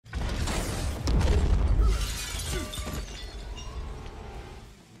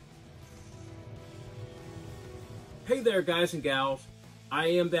Hey there, guys and gals. I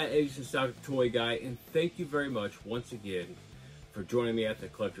am that Asian Stock Toy Guy, and thank you very much once again for joining me at the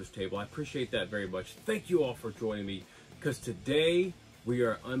collector's table. I appreciate that very much. Thank you all for joining me, because today we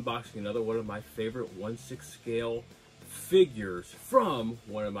are unboxing another one of my favorite 1/6 scale figures from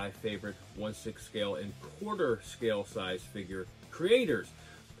one of my favorite 1/6 scale and quarter scale size figure creators.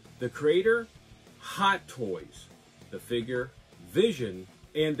 The creator, Hot Toys. The figure, Vision,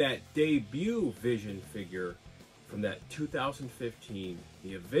 and that debut Vision figure from that 2015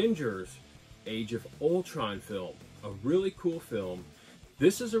 The Avengers Age of Ultron film. A really cool film.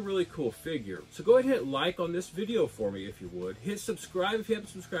 This is a really cool figure. So go ahead and hit like on this video for me if you would. Hit subscribe if you haven't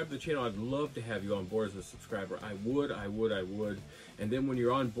subscribed to the channel. I'd love to have you on board as a subscriber. I would. And then when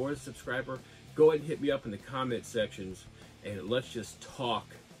you're on board as a subscriber, go ahead and hit me up in the comment sections and let's just talk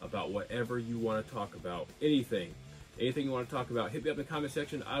about whatever you want to talk about. Anything you want to talk about, hit me up in the comment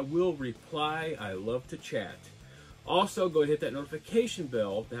section. I will reply. I love to chat. Also, go ahead and hit that notification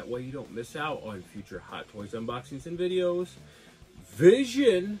bell. That way you don't miss out on future Hot Toys unboxings and videos,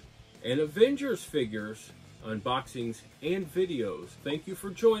 Vision and Avengers figures unboxings and videos. Thank you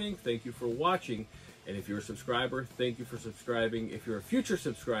for joining. Thank you for watching. And if you're a subscriber, thank you for subscribing. If you're a future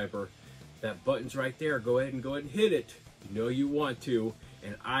subscriber, that button's right there. Go ahead and hit it. You know you want to,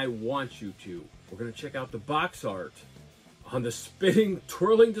 and I want you to. We're going to check out the box art on the spinning,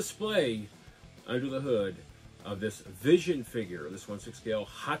 twirling display under the hood of this Vision figure, this 1/6 scale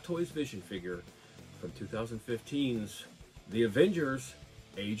Hot Toys Vision figure from 2015's The Avengers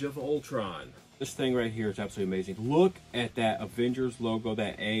Age of Ultron. This thing right here is absolutely amazing. Look at that Avengers logo,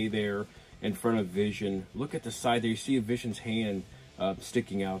 that A there in front of Vision. Look at the side there. You see Vision's hand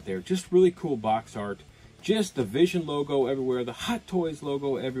sticking out there. Just really cool box art. Just the Vision logo everywhere, the Hot Toys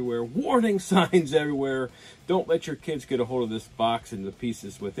logo everywhere, warning signs everywhere. Don't let your kids get a hold of this box and the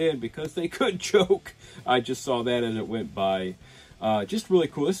pieces within because they could choke. I just saw that as it went by. Just really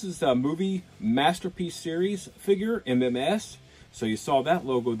cool. This is a movie Masterpiece Series figure, MMS. So you saw that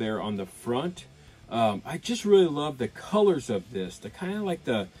logo there on the front. I just really love the colors of this. The kind of like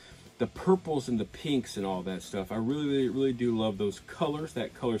the purples and the pinks and all that stuff. I really do love those colors,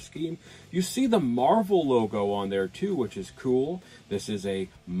 that color scheme. You see the Marvel logo on there too, which is cool. This is a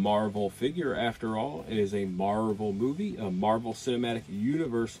Marvel figure after all. It is a Marvel movie, a Marvel Cinematic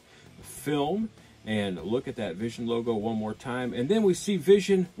Universe film. And look at that Vision logo one more time. And then we see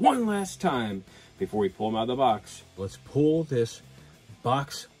Vision one last time before we pull him out of the box. Let's pull this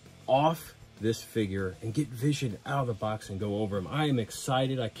box off this figure and get Vision out of the box and go over him. I am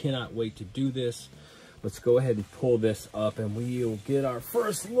excited. I cannot wait to do this. Let's go ahead and pull this up and we'll get our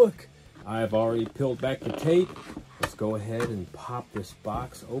first look. I've already peeled back the tape. Let's go ahead and pop this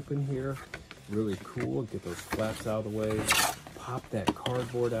box open here. Really cool. Get those flaps out of the way. Pop that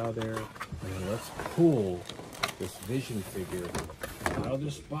cardboard out of there. And let's pull this Vision figure out of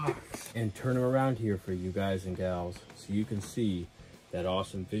this box and turn him around here for you guys and gals so you can see that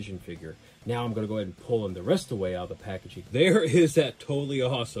awesome Vision figure. Now I'm going to go ahead and pull him the rest of the way out of the packaging. There is that totally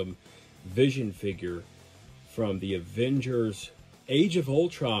awesome Vision figure from the Avengers Age of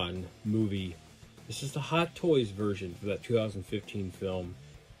Ultron movie. This is the Hot Toys version for that 2015 film.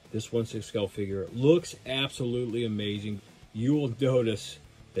 This 1/6 scale figure looks absolutely amazing. You will notice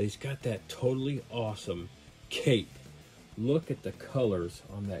that he's got that totally awesome cape. Look at the colors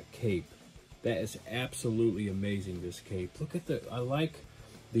on that cape. That is absolutely amazing, this cape. Look at I like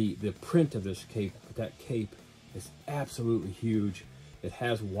the print of this cape. That cape is absolutely huge. It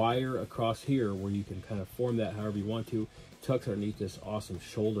has wire across here where you can kind of form that however you want to. Tucks underneath this awesome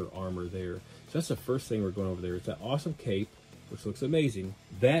shoulder armor there. So that's the first thing we're going over there. It's that awesome cape, which looks amazing.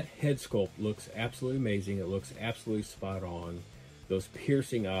 That head sculpt looks absolutely amazing. It looks absolutely spot on. Those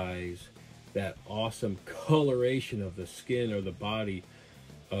piercing eyes, that awesome coloration of the skin or the body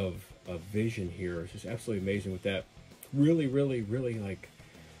of Vision here. It's just absolutely amazing with that really like,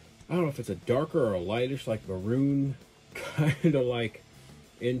 I don't know if it's a darker or a lightish like maroon, kind of like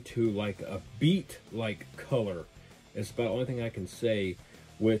into like a beet like color. It's about the only thing I can say,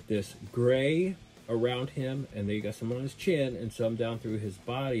 with this gray around him, and then you got some on his chin and some down through his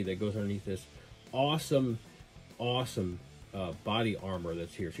body that goes underneath this awesome body armor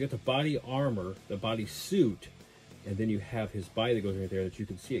that's here. So you got the body armor, the body suit, and then you have his body that goes right there that you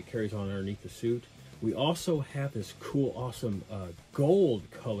can see it carries on underneath the suit. We also have this cool, awesome gold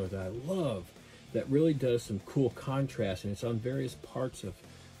color that I love that really does some cool contrast, and it's on various parts of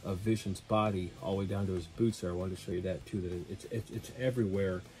Vision's body all the way down to his boots there. I wanted to show you that too, that it's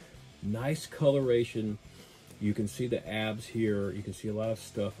everywhere. Nice coloration. You can see the abs here. You can see a lot of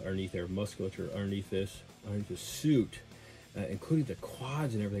stuff underneath there, musculature underneath this, underneath the suit. including the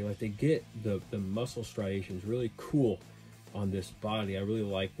quads and everything. Like, they get the muscle striations really cool on this body. I really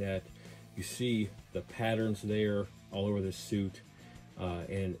like that. You see the patterns there all over the suit,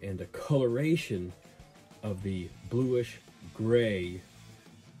 and the coloration of the bluish gray,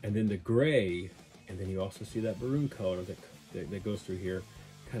 and then the gray, and then you also see that maroon color that goes through here,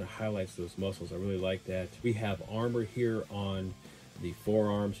 kind of highlights those muscles. I really like that. We have armor here on the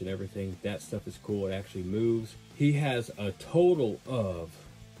forearms and everything. That stuff is cool. It actually moves. He has a total of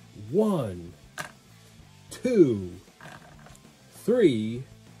 1, 2, 3,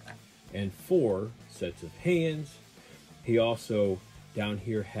 and 4 sets of hands. He also down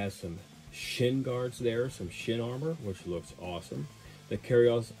here has some shin guards there, some shin armor, which looks awesome. That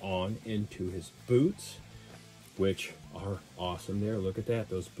carries on into his boots, which are awesome there. Look at that.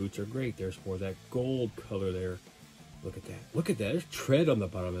 Those boots are great. There's more of that gold color there. Look at that. Look at that. There's tread on the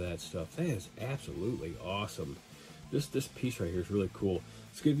bottom of that stuff. That is absolutely awesome. This piece right here is really cool.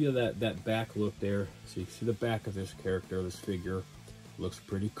 Let's give you that back look there. So you can see the back of this character, this figure. Looks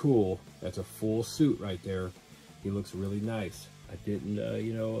pretty cool. That's a full suit right there. He looks really nice. I didn't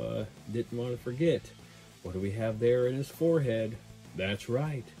want to forget. What do we have there in his forehead? That's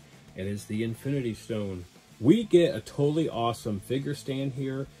right. It is the Infinity Stone. We get a totally awesome figure stand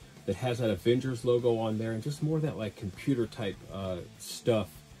here that has that Avengers logo on there, and just more of that like computer type stuff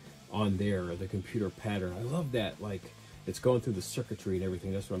on there, the computer pattern. I love that. Like, it's going through the circuitry and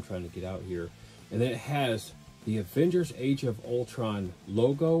everything. That's what I'm trying to get out here. And then it has the Avengers Age of Ultron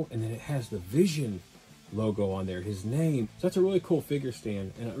logo, and then it has the Vision logo on there, his name. So that's a really cool figure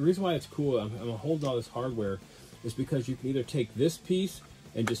stand. And the reason why it's cool, I'm holding all this hardware, is because you can either take this piece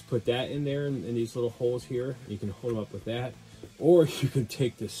and just put that in there in these little holes here. You can hold them up with that. Or you can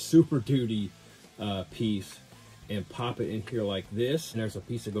take this Super Duty piece and pop it in here like this. And there's a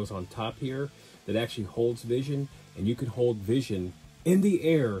piece that goes on top here that actually holds Vision. And you can hold Vision in the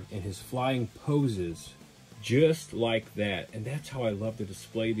air in his flying poses, just like that. And that's how I love to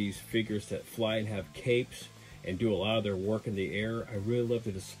display these figures that fly and have capes and do a lot of their work in the air. I really love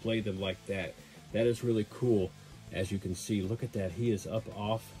to display them like that. That is really cool. As you can see, look at that. He is up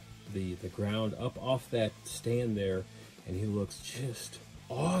off the ground, up off that stand there, and he looks just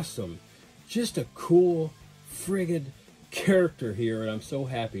awesome. Just a cool friggin' character here, and I'm so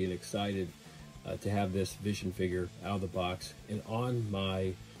happy and excited to have this Vision figure out of the box and on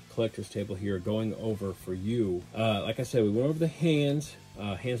my collector's table here, going over for you. Like I said, we went over the hands,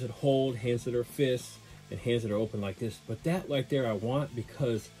 hands that hold, hands that are fists, and hands that are open like this. But that right there I want,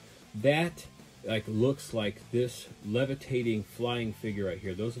 because that like looks like this levitating flying figure right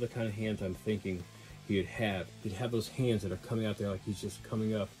here. Those are the kind of hands I'm thinking he'd have. He'd have those hands that are coming out there like he's just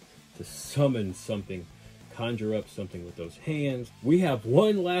coming up to summon something, conjure up something with those hands. We have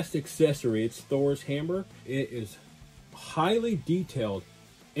one last accessory. It's Thor's hammer. It is highly detailed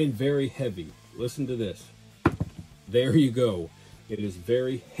and very heavy. Listen to this. There you go. It is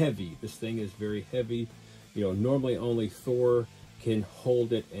very heavy. This thing is very heavy. You know, normally only Thor can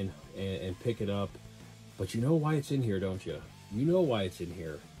hold it and pick it up. But you know why it's in here, don't you? You know why it's in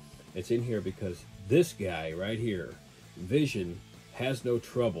here. It's in here because this guy right here, Vision, has no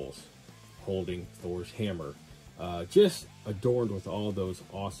troubles holding Thor's hammer. Just adorned with all those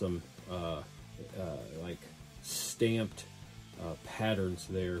awesome like stamped patterns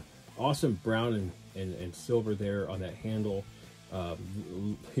there. Awesome brown and silver there on that handle.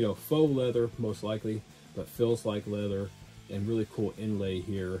 You know, faux leather most likely, but feels like leather. And really cool inlay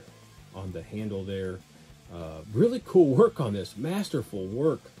here on the handle there. Really cool work on this. Masterful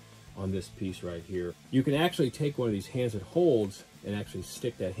work on this piece right here. You can actually take one of these hands that holds and actually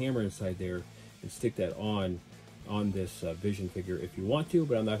stick that hammer inside there and stick that on this Vision figure if you want to,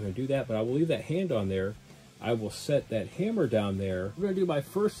 but I'm not going to do that. But I will leave that hand on there. I will set that hammer down there. We're going to do my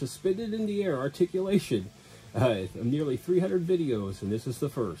first suspended in the air articulation. Nearly 300 videos, and this is the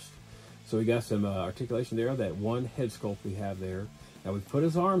first. So we got some articulation there, that one head sculpt we have there. Now we've put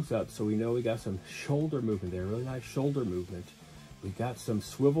his arms up, so we know we got some shoulder movement there, really nice shoulder movement. We got some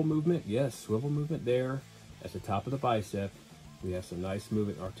swivel movement, yes, swivel movement there at the top of the bicep. We have some nice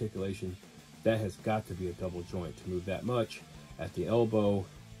movement articulation. That has got to be a double joint to move that much at the elbow.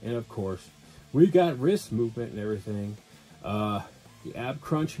 And of course, we got wrist movement and everything. The ab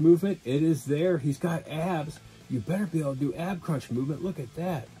crunch movement, it is there. He's got abs. You better be able to do ab crunch movement. Look at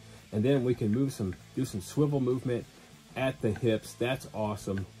that. And then we can do some swivel movement at the hips. That's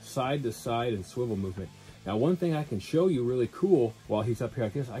awesome. Side to side and swivel movement. Now, one thing I can show you really cool while he's up here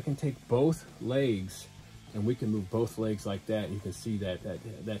like this, I can take both legs and we can move both legs like that. And you can see that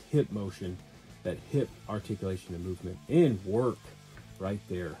hip motion, that hip articulation and movement in work right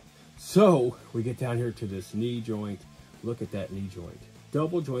there. So we get down here to this knee joint. look at that knee joint.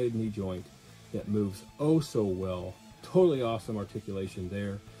 Double jointed knee joint that moves oh so well. Totally awesome articulation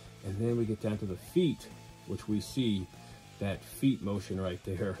there. And then we get down to the feet, which we see that feet motion right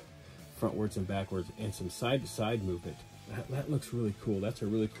there, frontwards and backwards, and some side-to-side movement. That looks really cool. That's a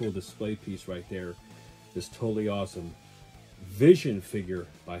really cool display piece right there. This totally awesome Vision figure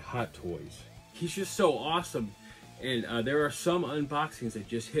by Hot Toys. He's just so awesome. And there are some unboxings that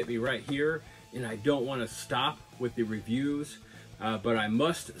just hit me right here, and I don't want to stop with the reviews, but I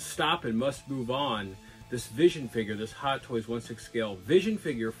must stop and must move on. This Vision figure, this Hot Toys 1/6 scale Vision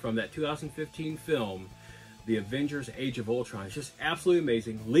figure from that 2015 film, The Avengers Age of Ultron. It's just absolutely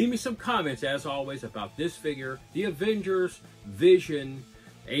amazing. Leave me some comments, as always, about this figure, The Avengers, Vision,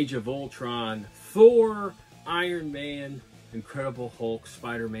 Age of Ultron, Thor, Iron Man, Incredible Hulk,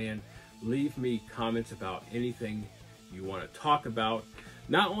 Spider-Man. Leave me comments about anything you want to talk about.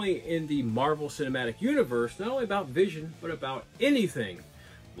 Not only in the Marvel Cinematic Universe, not only about Vision, but about anything.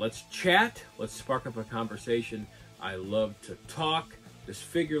 Let's chat. Let's spark up a conversation. I love to talk. This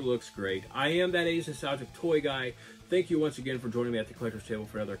figure looks great. I am that 80s nostalgic toy guy. Thank you once again for joining me at the collector's table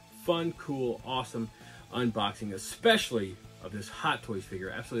for another fun, cool, awesome unboxing, especially of this Hot Toys figure.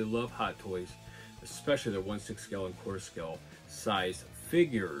 Absolutely love Hot Toys, especially their 1/6 scale and quarter scale size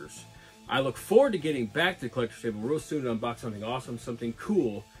figures. I look forward to getting back to the collector's table real soon to unbox something awesome, something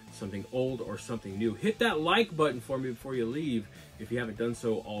cool, something old, or something new. Hit that like button for me before you leave if you haven't done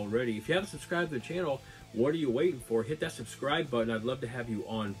so already. If you haven't subscribed to the channel, what are you waiting for? Hit that subscribe button. I'd love to have you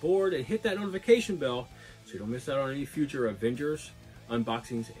on board, and hit that notification bell so you don't miss out on any future Avengers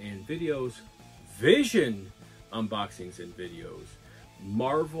unboxings and videos, Vision unboxings and videos,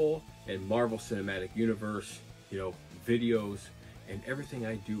 Marvel and Marvel Cinematic Universe, videos, and everything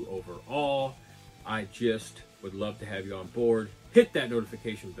I do overall. I just would love to have you on board. Hit that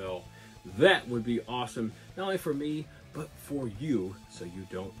notification bell. That would be awesome, not only for me, but for you, so you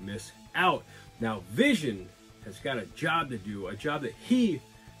don't miss out. Now, Vision has got a job to do, a job that he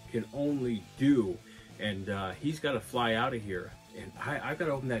can only do, and he's got to fly out of here. And I've got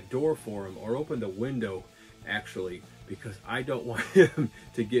to open that door for him, or open the window, actually, because I don't want him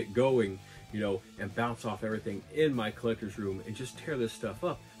to get going, and bounce off everything in my collector's room and just tear this stuff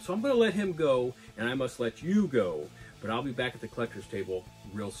up. So I'm going to let him go, and I must let you go. But I'll be back at the collector's table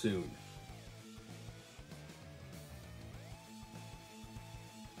real soon.